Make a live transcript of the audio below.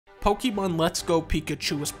Pokemon Let's Go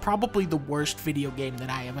Pikachu is probably the worst video game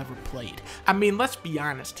that I have ever played. I mean, let's be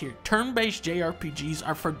honest here, turn-based JRPGs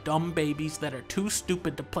are for dumb babies that are too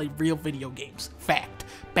stupid to play real video games. Fact.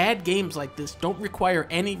 Bad games like this don't require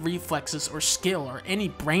any reflexes or skill or any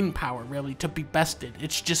brain power really to be bested.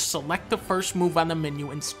 It's just select the first move on the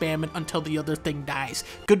menu and spam it until the other thing dies.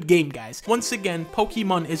 Good game, guys. Once again,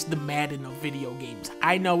 Pokemon is the Madden of video games.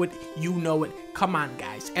 I know it, you know it. Come on,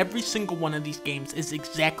 guys. Every single one of these games is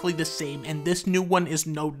exactly the same, and this new one is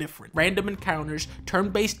no different. Random encounters,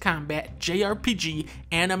 turn-based combat, JRPG,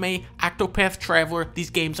 anime, Octopath Traveler, these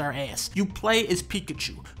games are ass. You play as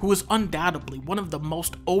Pikachu, who is undoubtedly one of the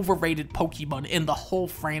most overrated Pokemon in the whole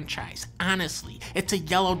franchise. Honestly, it's a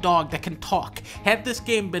yellow dog that can talk. Had this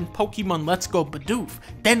game been Pokemon Let's Go Bidoof,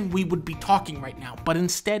 then we would be talking right now, but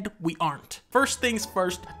instead, we aren't. First things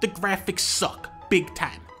first, the graphics suck. Big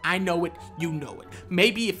time. I know it, you know it.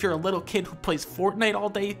 Maybe if you're a little kid who plays Fortnite all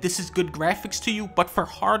day, this is good graphics to you, but for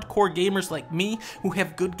hardcore gamers like me, who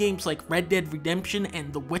have good games like Red Dead Redemption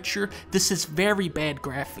and The Witcher, this is very bad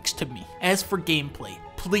graphics to me. As for gameplay,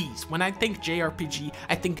 please, when I think JRPG,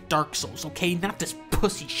 I think Dark Souls, okay? Not this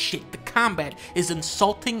pussy shit. The combat is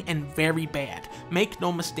insulting and very bad. Make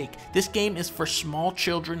no mistake, this game is for small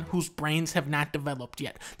children whose brains have not developed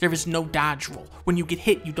yet. There is no dodge roll. When you get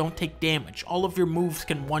hit, you don't take damage. All of your moves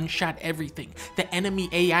can one-shot everything. The enemy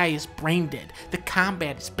AI is brain dead. The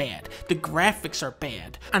combat is bad. The graphics are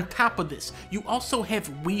bad. On top of this, you also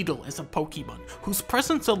have Weedle as a Pokemon, whose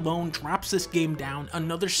presence alone drops this game down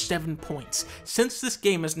another 7 points. Since this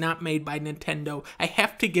game is not made by Nintendo, I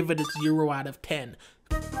have to give it a 0 out of 10.